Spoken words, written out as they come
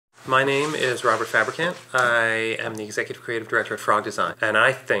My name is Robert Fabricant. I am the Executive Creative Director at Frog Design, and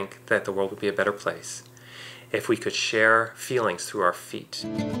I think that the world would be a better place if we could share feelings through our feet.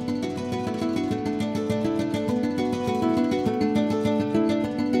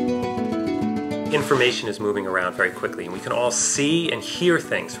 Information is moving around very quickly, and we can all see and hear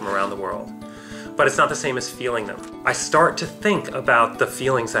things from around the world, but it's not the same as feeling them. I start to think about the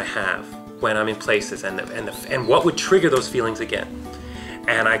feelings I have when I'm in places and what would trigger those feelings again.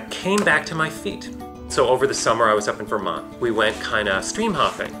 And I came back to my feet. So over the summer I was up in Vermont. We went kind of stream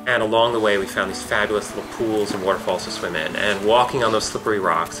hopping, and along the way we found these fabulous little pools and waterfalls to swim in, and walking on those slippery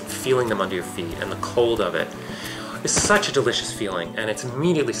rocks and feeling them under your feet and the cold of it is such a delicious feeling, and it's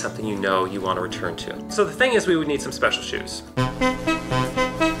immediately something you know you want to return to. So the thing is, we would need some special shoes.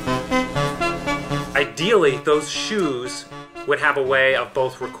 Ideally, those shoes would have a way of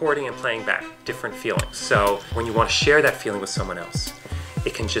both recording and playing back different feelings. So when you want to share that feeling with someone else,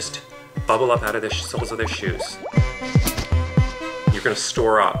 it can just bubble up out of the soles of their shoes. You're going to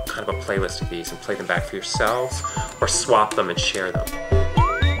store up kind of a playlist of these and play them back for yourselves, or swap them and share them.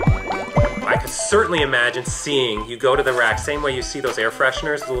 I could certainly imagine seeing you go to the rack, same way you see those air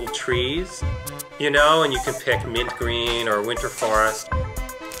fresheners, the little trees, you know, and you can pick mint green or winter forest.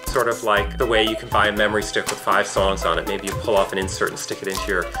 Sort of like the way you can buy a memory stick with 5 songs on it. Maybe you pull off an insert and stick it into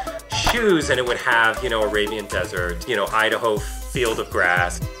your shoes, and it would have, you know, Arabian desert, you know, Idaho field of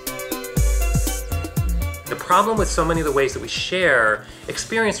grass. The problem with so many of the ways that we share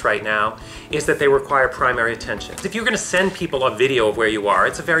experience right now is that they require primary attention. If you're going to send people a video of where you are,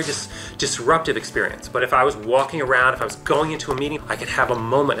 it's a very disruptive experience. But if I was walking around, if I was going into a meeting, I could have a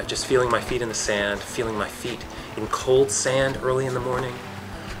moment of just feeling my feet in the sand, feeling my feet in cold sand early in the morning,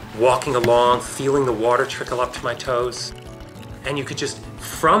 walking along, feeling the water trickle up to my toes. And you could just,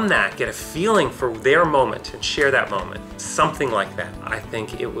 from that, get a feeling for their moment and share that moment. Something like that. I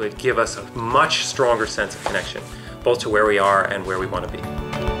think it would give us a much stronger sense of connection, both to where we are and where we want to be.